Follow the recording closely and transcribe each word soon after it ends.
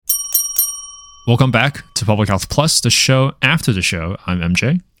Welcome back to Public Health Plus, the show after the show. I'm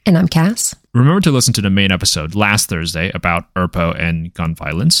MJ. And I'm Cass. Remember to listen to the main episode last Thursday about ERPO and gun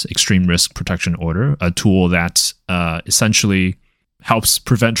violence, Extreme Risk Protection Order, a tool that essentially helps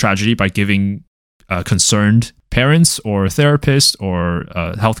prevent tragedy by giving concerned parents or therapists or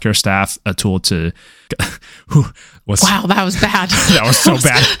healthcare staff a tool to... Wow, that was bad. That was so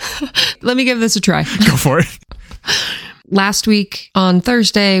bad. Let me give this a try. Go for it. Last week on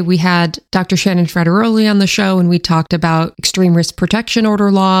Thursday, we had Dr. Shannon Frederoli on the show, and we talked about extreme risk protection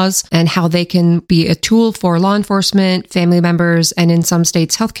order laws and how they can be a tool for law enforcement, family members, and in some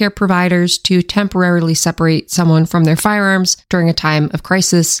states, healthcare providers to temporarily separate someone from their firearms during a time of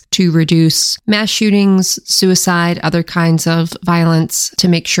crisis to reduce mass shootings, suicide, other kinds of violence to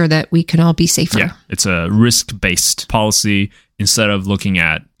make sure that we can all be safer. Yeah, it's a risk-based policy. Instead of looking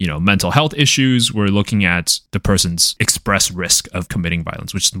at, mental health issues, we're looking at the person's express risk of committing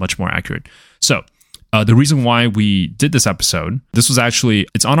violence, which is much more accurate. So the reason why we did this episode, this was actually,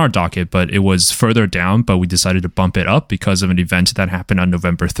 it's on our docket, but it was further down, but we decided to bump it up because of an event that happened on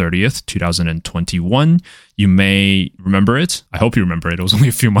November 30th, 2021. You may remember it. I hope you remember it. It was only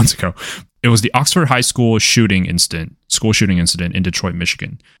a few months ago. It was the Oxford High School school shooting incident in Detroit,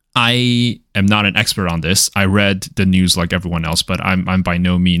 Michigan. I am not an expert on this. I read the news like everyone else, but I'm by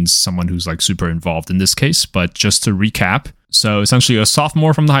no means someone who's like super involved in this case. But just to recap, so essentially a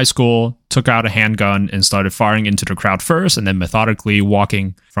sophomore from the high school took out a handgun and started firing into the crowd first, and then methodically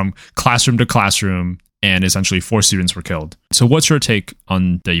walking from classroom to classroom, and essentially 4 students were killed. So what's your take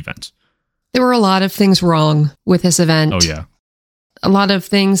on the event? There were a lot of things wrong with this event. Oh, yeah. A lot of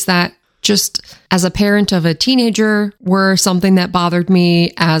things that just as a parent of a teenager were something that bothered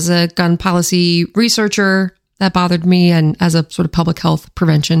me, as a gun policy researcher that bothered me, and as a sort of public health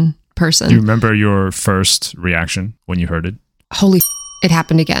prevention person. Do you remember your first reaction when you heard it? Holy it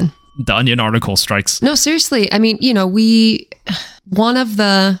happened again. The Onion article strikes. No, seriously. I mean, one of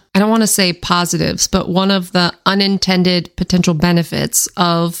the, I don't want to say positives, but one of the unintended potential benefits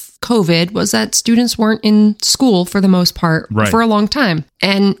of COVID was that students weren't in school for the most part for a long time.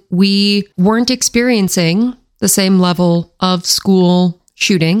 And we weren't experiencing the same level of school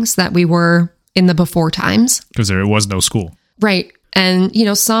shootings that we were in the before times. Because there was no school. Right. And,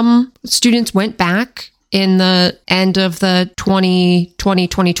 some students went back in the end of the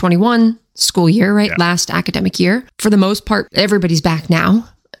 2020-2021 school year, right? Yeah. Last academic year. For the most part, everybody's back now.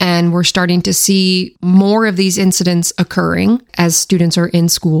 And we're starting to see more of these incidents occurring as students are in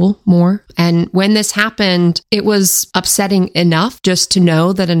school more. And when this happened, it was upsetting enough just to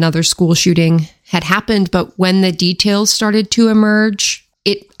know that another school shooting had happened. But when the details started to emerge,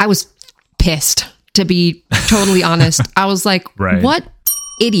 I was pissed, to be totally honest. I was like, What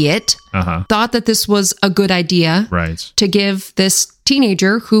idiot thought that this was a good idea to give this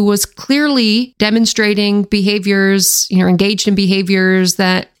teenager who was clearly demonstrating behaviors, engaged in behaviors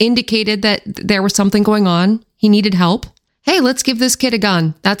that indicated that there was something going on. He needed help. Hey, let's give this kid a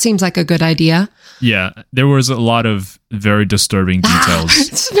gun. That seems like a good idea. Yeah, there was a lot of very disturbing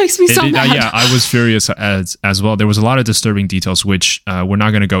details. It makes me so mad. Yeah, I was furious as well. There was a lot of disturbing details, which we're not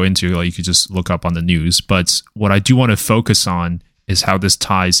going to go into. You could just look up on the news. But what I do want to focus on is how this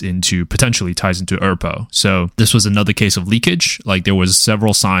potentially ties into ERPO. So this was another case of leakage. There was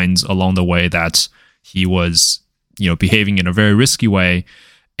several signs along the way that he was, behaving in a very risky way.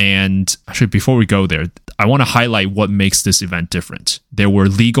 And actually, before we go there, I want to highlight what makes this event different. There were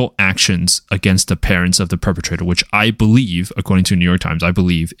legal actions against the parents of the perpetrator, which I believe, according to New York Times,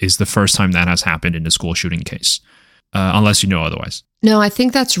 is the first time that has happened in a school shooting case, unless you know otherwise. No, I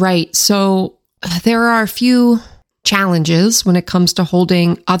think that's right. So there are a few challenges when it comes to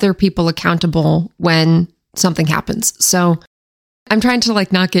holding other people accountable when something happens. So I'm trying to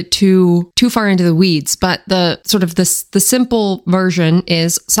not get too far into the weeds, but the simple version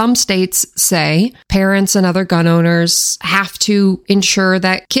is some states say parents and other gun owners have to ensure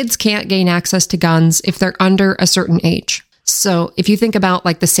that kids can't gain access to guns if they're under a certain age. So if you think about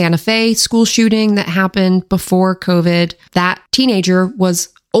the Santa Fe school shooting that happened before COVID, that teenager was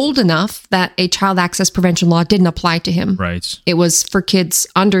old enough that a child access prevention law didn't apply to him. Right. It was for kids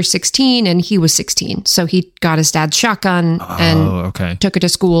under 16 and he was 16. So he got his dad's shotgun and took it to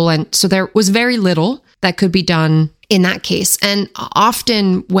school. And so there was very little that could be done in that case. And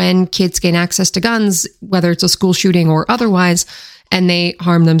often when kids gain access to guns, whether it's a school shooting or otherwise, and they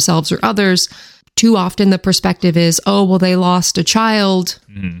harm themselves or others, too often the perspective is, they lost a child,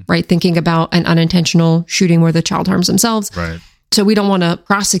 right? Thinking about an unintentional shooting where the child harms themselves. Right. So we don't want to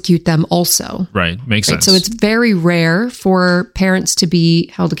prosecute them also. Right. Makes sense. So it's very rare for parents to be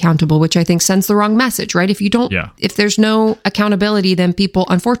held accountable, which I think sends the wrong message, right? If there's no accountability, then people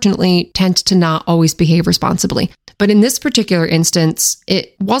unfortunately tend to not always behave responsibly. But in this particular instance,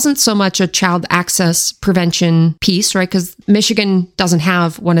 it wasn't so much a child access prevention piece, right? Because Michigan doesn't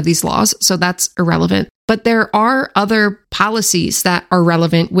have one of these laws, so that's irrelevant. But there are other policies that are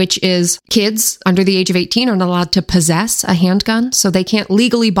relevant, which is kids under the age of 18 are not allowed to possess a handgun. So they can't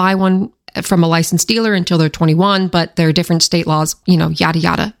legally buy one from a licensed dealer until they're 21, but there are different state laws, yada,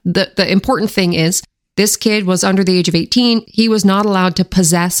 yada. The important thing is this kid was under the age of 18. He was not allowed to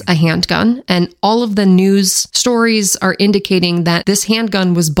possess a handgun. And all of the news stories are indicating that this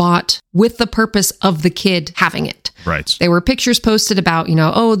handgun was bought with the purpose of the kid having it. Right. There were pictures posted about,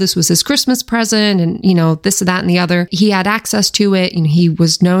 this was his Christmas present and, this, that, and the other. He had access to it and he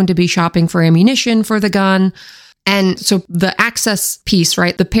was known to be shopping for ammunition for the gun. And so the access piece,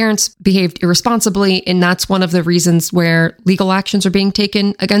 right? The parents behaved irresponsibly. And that's one of the reasons where legal actions are being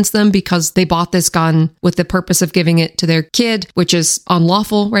taken against them because they bought this gun with the purpose of giving it to their kid, which is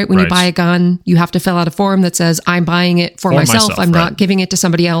unlawful, right? When you buy a gun, you have to fill out a form that says, I'm buying it for myself. I'm not giving it to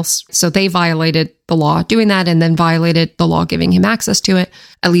somebody else. So they violated the law doing that and then violated the law giving him access to it,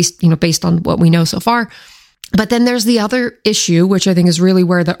 at least, based on what we know so far. But then there's the other issue, which I think is really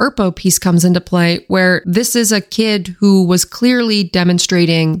where the ERPO piece comes into play, where this is a kid who was clearly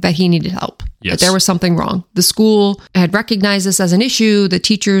demonstrating that he needed help. Yes. That there was something wrong. The school had recognized this as an issue. The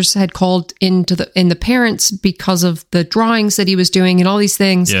teachers had called in the parents because of the drawings that he was doing and all these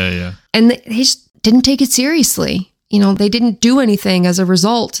things. Yeah. And they just didn't take it seriously. They didn't do anything as a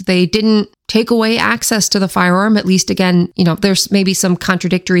result. They didn't take away access to the firearm. At least, again, there's maybe some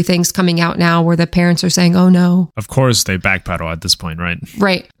contradictory things coming out now where the parents are saying, oh, no. Of course, they backpedal at this point, right?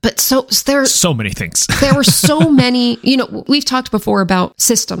 Right. But there's so many things. There were so many, we've talked before about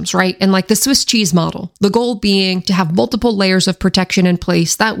systems, right? And like the Swiss cheese model, the goal being to have multiple layers of protection in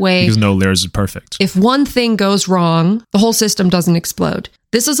place. That way, because no layers is perfect. If one thing goes wrong, the whole system doesn't explode.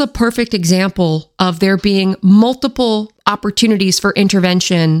 This is a perfect example of there being multiple opportunities for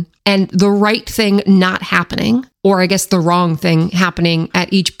intervention and the right thing not happening, or I guess the wrong thing happening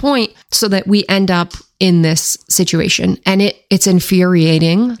at each point so that we end up in this situation. And it's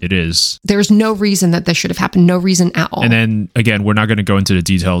infuriating. It is. There's no reason that this should have happened. No reason at all. And then again, we're not going to go into the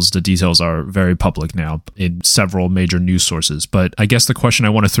details. The details are very public now in several major news sources. But I guess the question I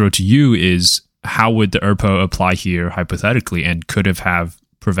want to throw to you is, how would the ERPO apply here hypothetically, and could have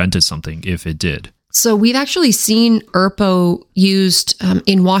prevented something if it did? So we've actually seen ERPO used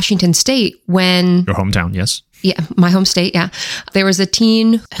in Washington State when... Your hometown, yes? Yeah, my home state, yeah. There was a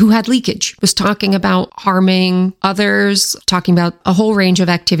teen who had leakage, was talking about harming others, talking about a whole range of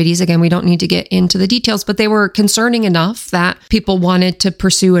activities. Again, we don't need to get into the details, but they were concerning enough that people wanted to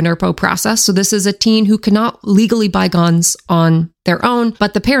pursue an ERPO process. So this is a teen who cannot legally buy guns on their own,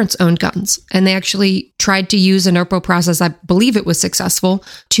 but the parents owned guns. And they actually tried to use an ERPO process, I believe it was successful,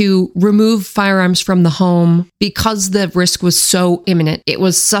 to remove firearms from the home because the risk was so imminent. It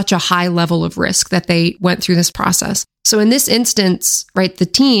was such a high level of risk that they went through this process. So in this instance, right, the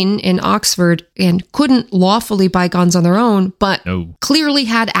teen in Oxford and couldn't lawfully buy guns on their own, but clearly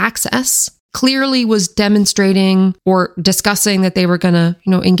had access, clearly was demonstrating or discussing that they were going to,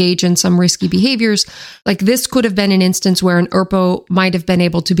 engage in some risky behaviors. Like this could have been an instance where an ERPO might have been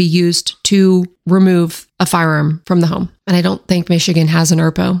able to be used to remove a firearm from the home. And I don't think Michigan has an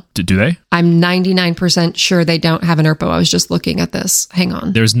ERPO. Do they? I'm 99% sure they don't have an ERPO. I was just looking at this. Hang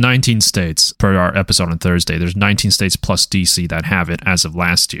on. There's 19 states per our episode on Thursday. There's 19 states plus DC that have it as of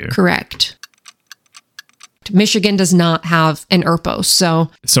last year. Correct. Michigan does not have an ERPO, so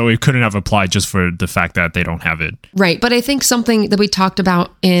it couldn't have applied just for the fact that they don't have it. Right. But I think something that we talked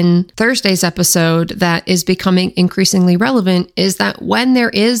about in Thursday's episode that is becoming increasingly relevant is that when there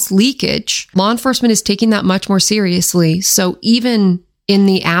is leakage, law enforcement is taking that much more seriously. So even in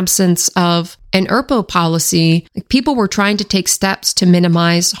the absence of an ERPO policy, people were trying to take steps to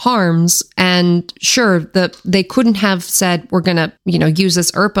minimize harms. And sure, they couldn't have said, we're going to, use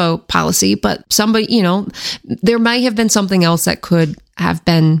this ERPO policy, but somebody, there might have been something else that could have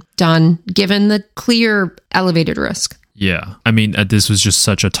been done given the clear elevated risk. Yeah. I mean, this was just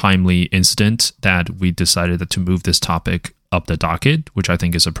such a timely incident that we decided to move this topic up the docket, which I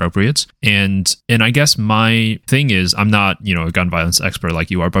think is appropriate. And I guess my thing is, I'm not, a gun violence expert like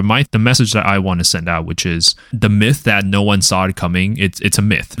you are, but the message that I want to send out, which is the myth that no one saw it coming, it's a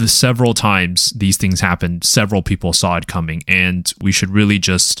myth. Several times these things happened, several people saw it coming, and we should really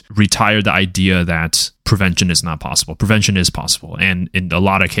just retire the idea that prevention is not possible. Prevention is possible. And in a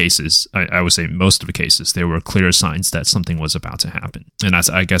lot of cases, I would say most of the cases, there were clear signs that something was about to happen. And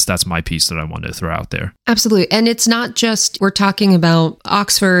I guess that's my piece that I wanted to throw out there. Absolutely. And it's not just, we're talking about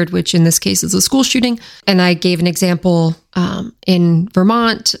Oxford, which in this case is a school shooting. And I gave an example in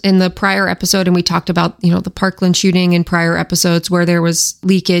Vermont in the prior episode, and we talked about, the Parkland shooting in prior episodes where there was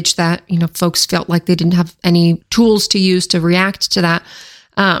leakage that, folks felt like they didn't have any tools to use to react to that.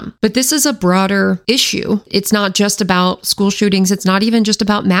 But this is a broader issue. It's not just about school shootings. It's not even just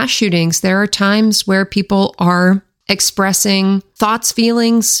about mass shootings. There are times where people are expressing thoughts,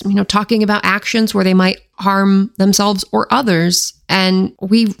 feelings, talking about actions where they might harm themselves or others. And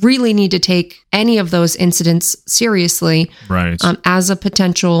we really need to take any of those incidents seriously, right, as a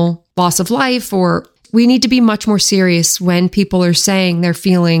potential loss of life, or we need to be much more serious when people are saying they're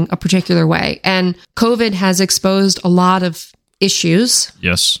feeling a particular way. And COVID has exposed a lot of issues,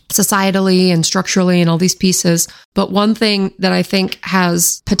 yes, societally and structurally and all these pieces. But one thing that I think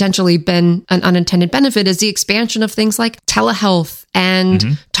has potentially been an unintended benefit is the expansion of things like telehealth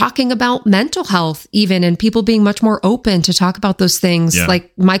and talking about mental health even, and people being much more open to talk about those things. Yeah.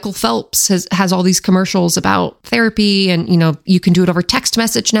 Like Michael Phelps has all these commercials about therapy, and, you can do it over text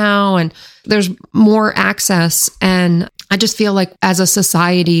message now, and there's more access. And I just feel like as a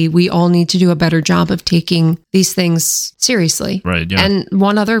society, we all need to do a better job of taking these things seriously. Right. Yeah. And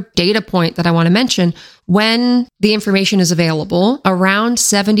one other data point that I want to mention, when the information is available, around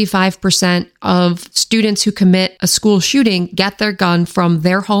 75% of students who commit a school shooting get their gun from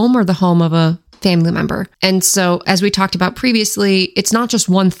their home or the home of a family member. And so, as we talked about previously, it's not just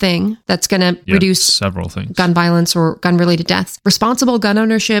one thing that's going to reduce several things, gun violence or gun-related deaths. Responsible gun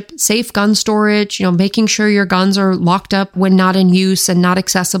ownership, safe gun storage, making sure your guns are locked up when not in use and not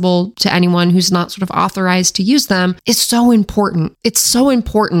accessible to anyone who's not sort of authorized to use them is so important. It's so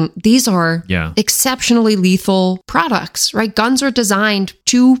important. These are exceptionally lethal products, right? Guns are designed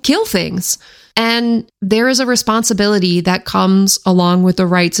to kill things. And there is a responsibility that comes along with the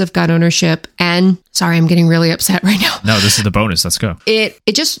rights of gun ownership. And sorry, I'm getting really upset right now. No, this is the bonus. Let's go. It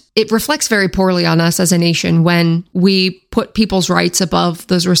reflects very poorly on us as a nation when we put people's rights above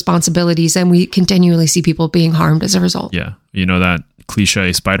those responsibilities, and we continually see people being harmed as a result. Yeah. That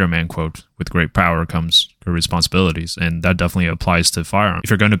cliche Spider-Man quote, with great power comes great responsibilities. And that definitely applies to firearms. If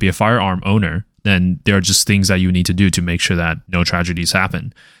you're going to be a firearm owner, then there are just things that you need to do to make sure that no tragedies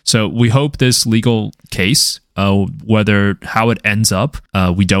happen. So we hope this legal case, whether how it ends up,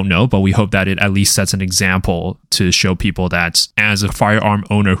 we don't know, but we hope that it at least sets an example to show people that as a firearm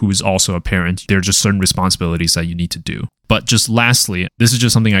owner who is also a parent, there are just certain responsibilities that you need to do. But just lastly, this is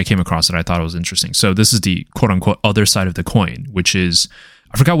just something I came across that I thought was interesting. So this is the quote unquote other side of the coin, which is,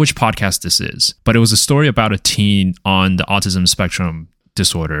 I forgot which podcast this is, but it was a story about a teen on the autism spectrum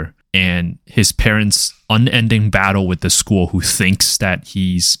disorder and his parents' unending battle with the school who thinks that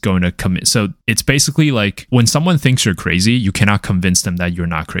he's going to commit. So it's basically like when someone thinks you're crazy, you cannot convince them that you're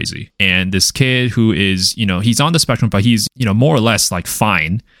not crazy. And this kid who is, he's on the spectrum, but he's, more or less like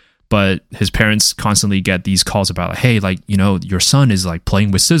fine. But his parents constantly get these calls about, hey, like, your son is like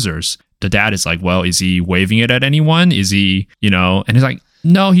playing with scissors. The dad is like, well, is he waving it at anyone? Is he, and he's like,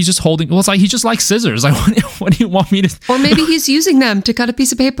 no, he's just holding. Well, it's like he just likes scissors. Like, what do you want me to? Or maybe he's using them to cut a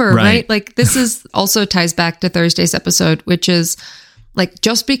piece of paper, right? Like this is also ties back to Thursday's episode, which is like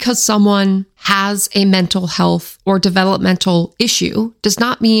just because someone has a mental health or developmental issue does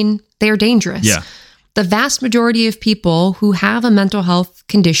not mean they are dangerous. Yeah. The vast majority of people who have a mental health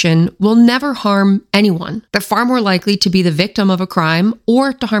condition will never harm anyone. They're far more likely to be the victim of a crime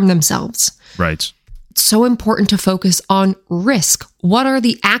or to harm themselves. Right. It's so important to focus on risk. What are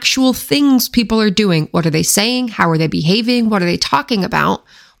the actual things people are doing? What are they saying? How are they behaving? What are they talking about?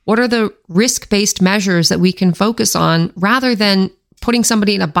 What are the risk-based measures that we can focus on rather than putting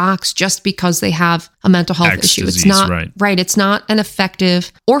somebody in a box just because they have a mental health issue? It's not right. It's not an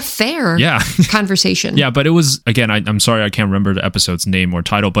effective or fair conversation. Yeah, but it was, again, I'm sorry, I can't remember the episode's name or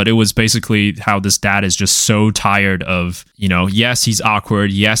title, but it was basically how this dad is just so tired of, yes, he's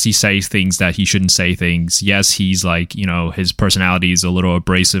awkward. Yes, he says things that he shouldn't say things. Yes, he's like, his personality is a little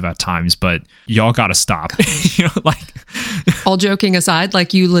abrasive at times, but y'all got to stop. All joking aside,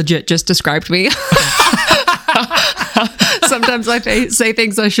 like you legit just described me. Sometimes I say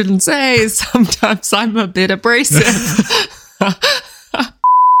things I shouldn't say. Sometimes I'm a bit abrasive.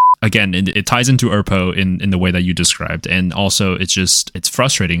 Again, it ties into ERPO in the way that you described. And also, it's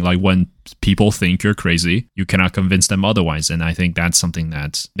frustrating. Like when people think you're crazy, you cannot convince them otherwise. And I think that's something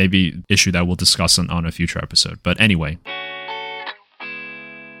that's maybe issue that we'll discuss on a future episode. But anyway.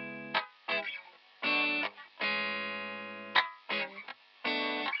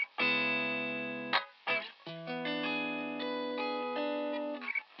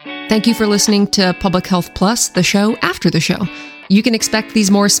 Thank you for listening to Public Health Plus, the show after the show. You can expect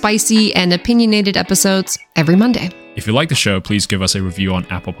these more spicy and opinionated episodes every Monday. If you like the show, please give us a review on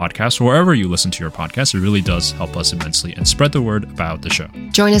Apple Podcasts or wherever you listen to your podcast. It really does help us immensely, and spread the word about the show.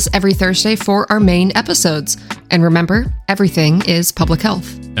 Join us every Thursday for our main episodes. And remember, everything is public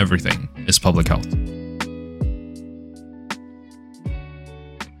health. Everything is public health.